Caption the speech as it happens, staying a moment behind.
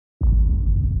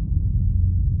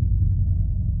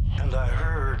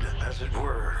as it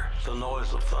were, the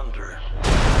noise of thunder.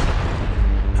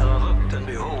 And I looked, and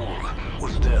behold,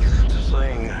 was death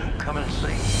saying, "Come and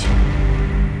see."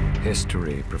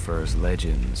 History prefers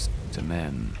legends to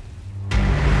men.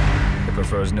 It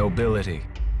prefers nobility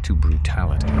to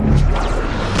brutality.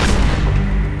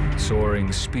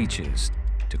 Soaring speeches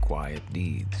to quiet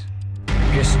deeds.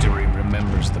 History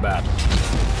remembers the battle,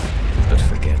 but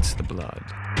forgets the blood.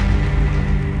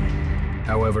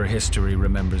 However, history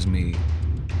remembers me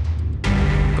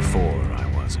before I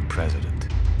was a president.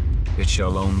 It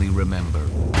shall only remember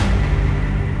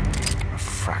a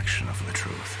fraction of the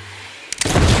truth.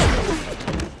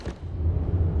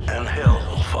 And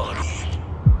hell followed me.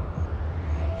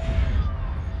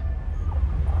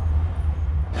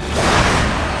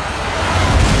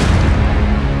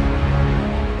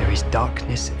 There is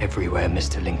darkness everywhere,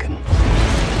 Mr. Lincoln.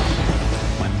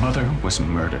 My mother was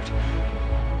murdered.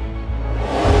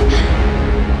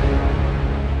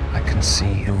 I can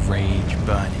see the rage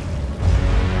burning.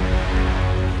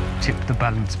 Tip the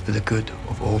balance for the good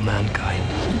of all mankind.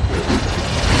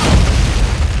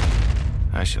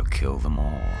 I shall kill them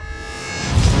all.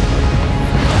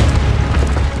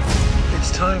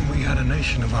 It's time we had a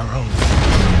nation of our own.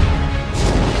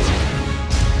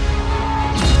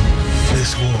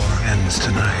 This war ends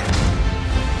tonight.